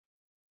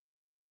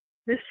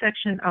This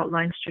section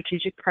outlines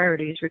strategic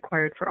priorities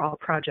required for all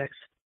projects.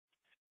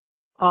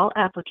 All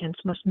applicants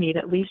must meet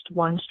at least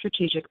one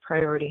strategic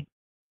priority.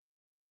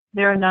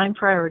 There are 9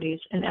 priorities,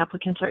 and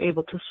applicants are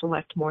able to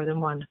select more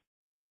than one.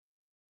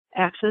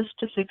 Access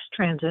to fixed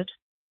transit,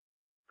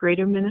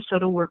 Greater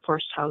Minnesota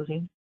workforce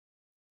housing,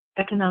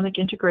 economic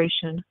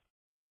integration,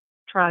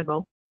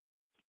 tribal,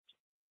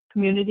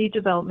 community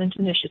development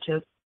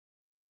initiative,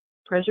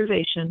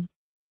 preservation,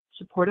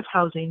 supportive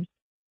housing,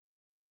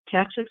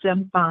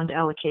 tax-exempt bond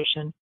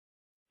allocation,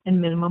 and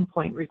minimum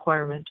point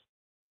requirement.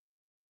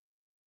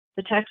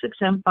 The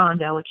tax-exempt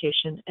bond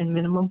allocation and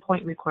minimum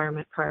point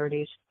requirement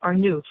priorities are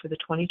new for the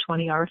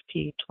 2020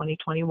 RFP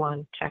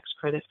 2021 tax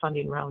credit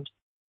funding round.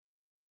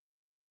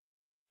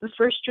 The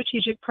first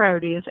strategic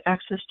priority is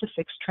access to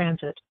fixed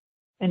transit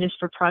and is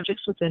for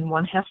projects within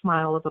 1/2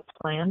 mile of a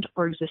planned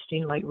or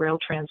existing light rail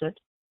transit,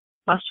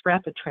 bus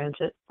rapid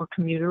transit, or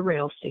commuter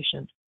rail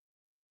station.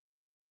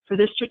 For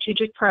this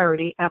strategic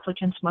priority,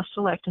 applicants must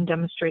select and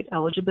demonstrate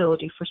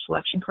eligibility for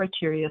selection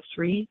criteria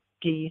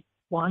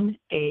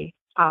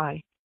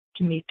 3D1AI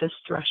to meet this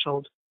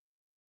threshold.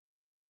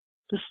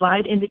 The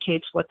slide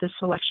indicates what this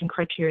selection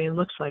criterion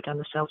looks like on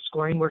the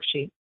self-scoring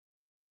worksheet.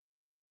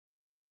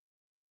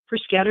 For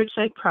scattered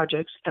site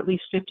projects, at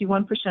least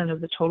 51%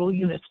 of the total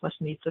units must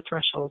meet the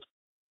threshold.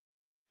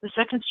 The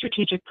second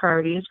strategic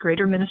priority is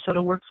Greater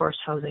Minnesota workforce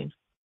housing.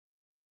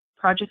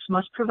 Projects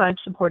must provide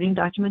supporting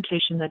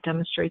documentation that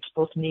demonstrates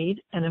both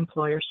need and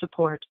employer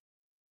support.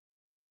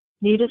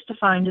 Need is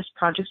defined as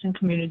projects in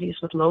communities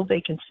with low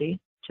vacancy,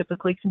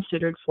 typically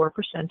considered 4%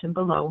 and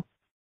below,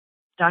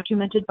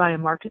 documented by a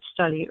market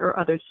study or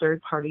other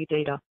third-party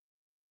data,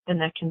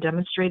 and that can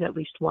demonstrate at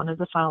least one of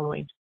the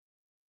following.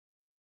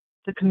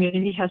 The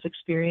community has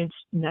experienced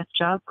net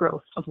job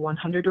growth of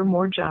 100 or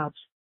more jobs.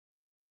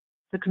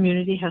 The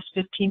community has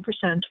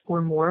 15%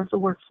 or more of the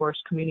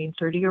workforce commuting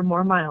 30 or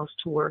more miles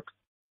to work.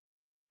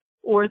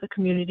 Or the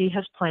community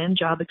has planned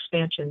job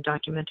expansion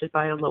documented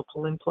by a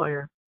local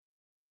employer.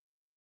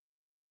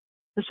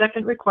 The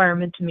second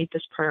requirement to meet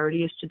this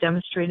priority is to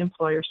demonstrate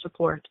employer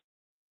support.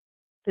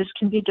 This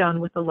can be done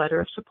with a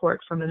letter of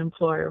support from an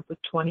employer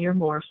with 20 or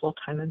more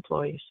full-time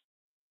employees.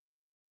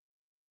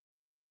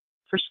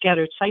 For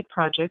scattered site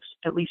projects,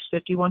 at least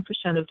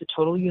 51% of the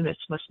total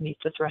units must meet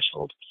the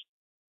threshold.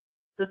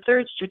 The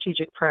third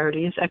strategic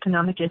priority is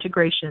economic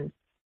integration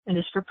and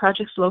is for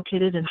projects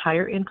located in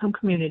higher income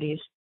communities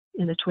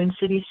in the Twin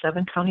Cities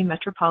 7-county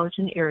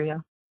metropolitan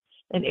area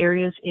and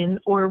areas in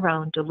or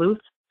around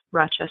Duluth,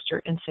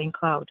 Rochester, and St.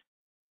 Cloud,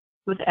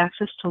 with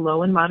access to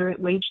low and moderate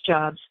wage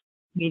jobs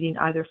meeting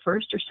either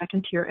first or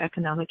second tier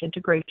economic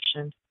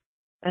integration,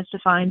 as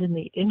defined in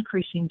the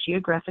increasing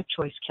geographic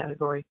choice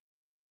category.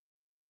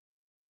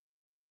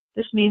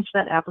 This means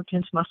that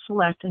applicants must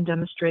select and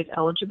demonstrate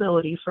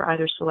eligibility for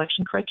either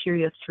selection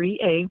criteria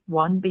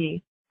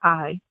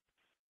 3A1BI,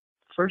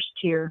 first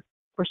tier,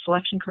 or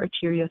selection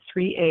criteria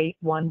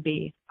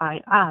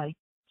 3A1BII,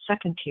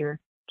 second tier,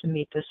 to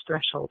meet this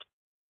threshold.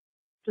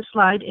 The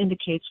slide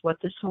indicates what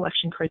this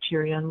selection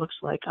criterion looks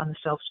like on the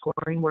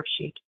self-scoring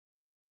worksheet.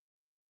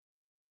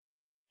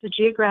 The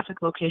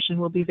geographic location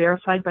will be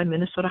verified by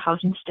Minnesota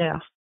Housing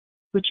staff,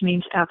 which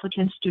means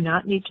applicants do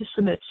not need to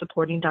submit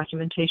supporting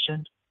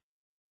documentation.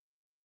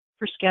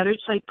 For scattered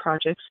site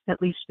projects,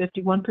 at least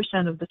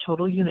 51% of the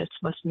total units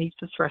must meet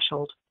the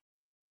threshold.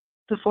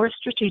 The fourth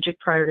strategic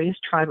priority is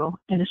tribal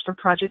and is for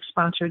projects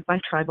sponsored by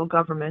tribal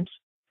governments,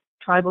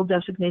 tribal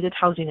designated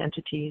housing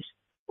entities,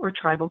 or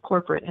tribal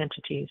corporate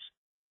entities.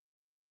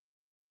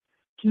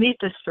 To meet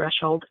this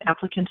threshold,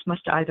 applicants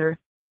must either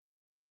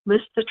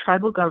list the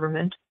tribal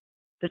government,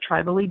 the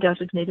tribally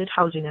designated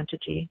housing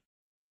entity,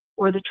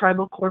 or the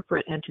tribal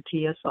corporate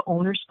entity as the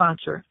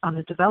owner-sponsor on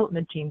the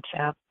Development Team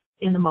tab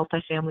in the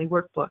Multifamily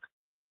Workbook,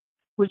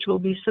 which will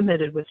be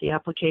submitted with the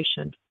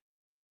application,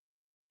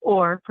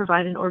 or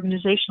provide an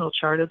organizational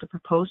chart of the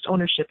proposed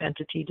ownership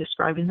entity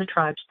describing the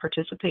tribe's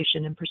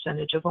participation and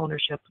percentage of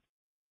ownership.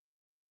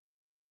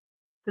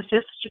 The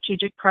fifth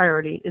strategic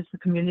priority is the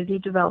Community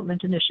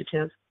Development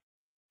Initiative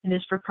and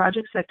is for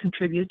projects that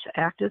contribute to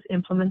active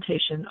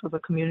implementation of a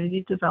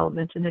community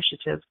development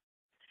initiative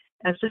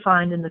as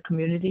defined in the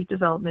Community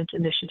Development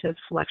Initiative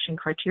selection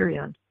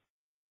criterion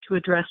to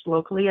address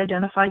locally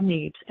identified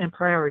needs and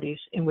priorities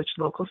in which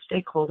local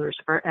stakeholders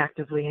are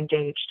actively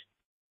engaged.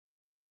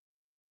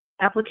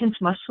 Applicants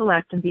must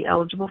select and be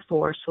eligible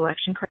for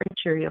selection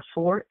criteria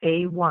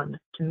 4A1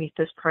 to meet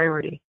this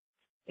priority,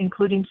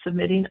 including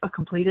submitting a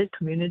completed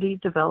Community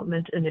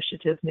Development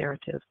Initiative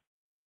narrative.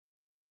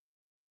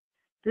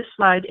 This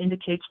slide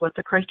indicates what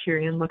the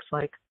criterion looks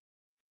like.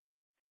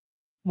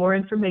 More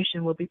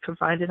information will be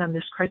provided on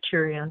this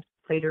criterion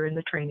later in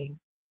the training.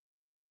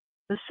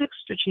 The sixth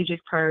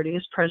strategic priority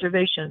is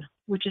preservation,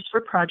 which is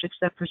for projects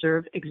that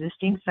preserve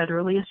existing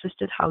federally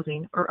assisted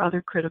housing or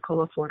other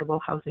critical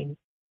affordable housing.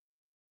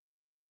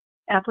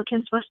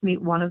 Applicants must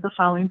meet one of the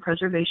following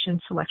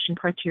preservation selection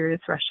criteria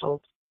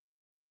thresholds: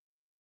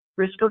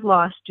 risk of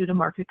loss due to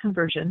market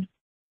conversion,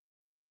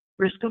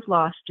 risk of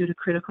loss due to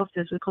critical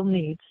physical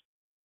needs,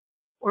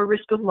 or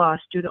risk of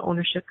loss due to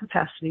ownership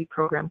capacity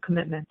program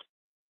commitment.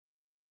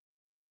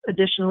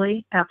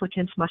 Additionally,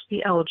 applicants must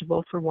be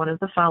eligible for one of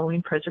the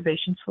following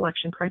preservation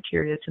selection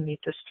criteria to meet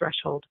this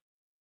threshold: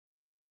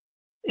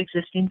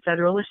 existing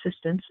federal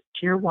assistance,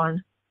 Tier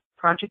 1,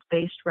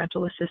 project-based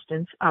rental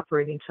assistance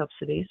operating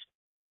subsidies,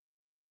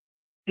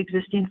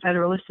 existing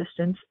federal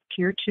assistance,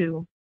 Tier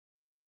 2,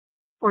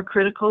 or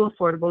critical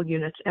affordable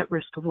units at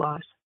risk of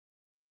loss.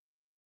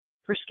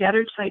 For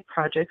scattered site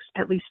projects,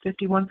 at least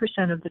 51%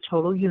 of the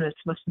total units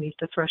must meet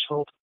the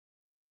threshold.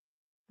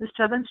 The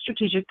seventh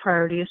strategic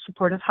priority is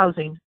supportive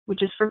housing,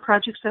 which is for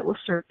projects that will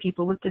serve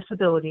people with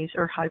disabilities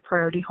or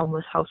high-priority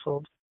homeless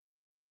households.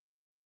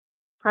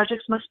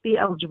 Projects must be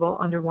eligible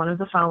under one of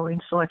the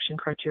following selection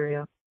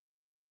criteria: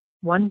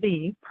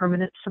 1B,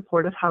 permanent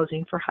supportive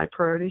housing for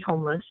high-priority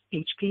homeless,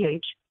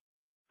 HPH,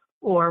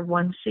 or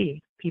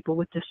 1C, people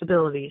with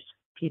disabilities,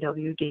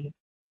 PWD.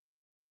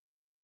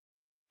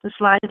 The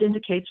slide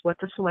indicates what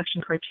the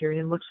selection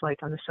criterion looks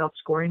like on the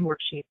self-scoring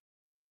worksheet.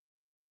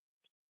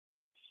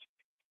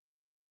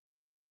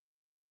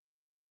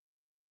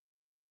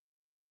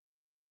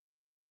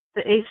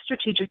 The eighth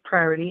strategic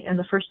priority, and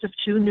the first of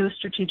two new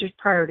strategic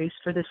priorities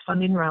for this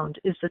funding round,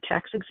 is the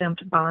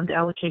tax-exempt bond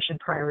allocation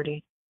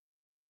priority.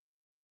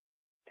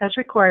 As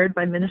required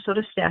by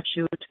Minnesota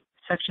Statute,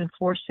 Section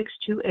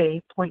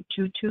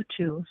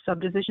 462A.222,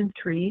 Subdivision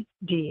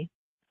 3D,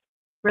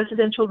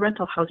 residential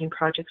rental housing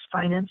projects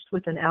financed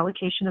with an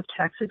allocation of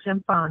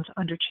tax-exempt bonds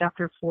under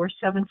Chapter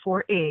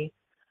 474A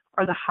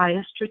are the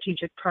highest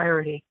strategic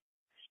priority,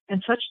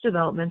 and such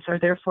developments are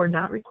therefore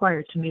not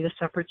required to meet a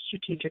separate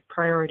strategic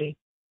priority.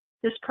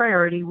 This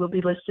priority will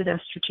be listed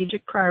as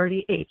Strategic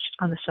Priority H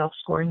on the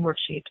self-scoring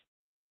worksheet.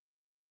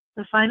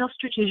 The final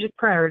strategic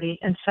priority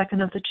and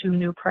second of the two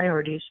new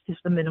priorities is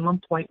the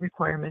minimum point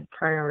requirement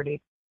priority.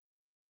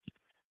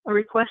 A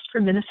request for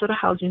Minnesota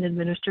Housing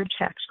Administered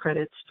tax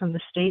credits from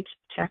the state's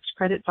tax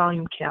credit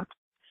volume cap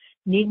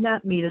need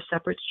not meet a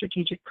separate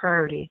strategic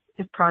priority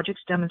if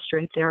projects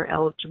demonstrate they are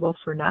eligible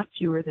for not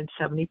fewer than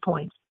 70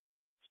 points,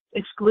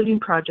 excluding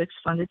projects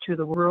funded through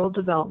the Rural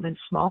Development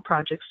Small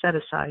Projects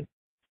Set-Aside,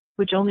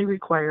 which only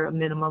require a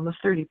minimum of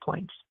 30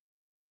 points.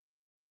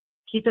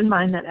 Keep in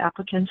mind that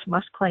applicants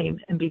must claim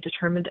and be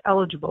determined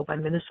eligible by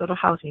Minnesota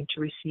Housing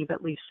to receive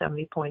at least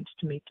 70 points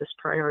to meet this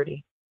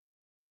priority.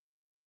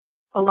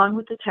 Along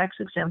with the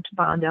tax-exempt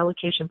bond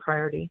allocation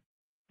priority,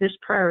 this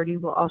priority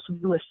will also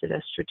be listed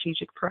as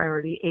Strategic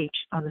Priority H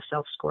on the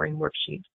self-scoring worksheet.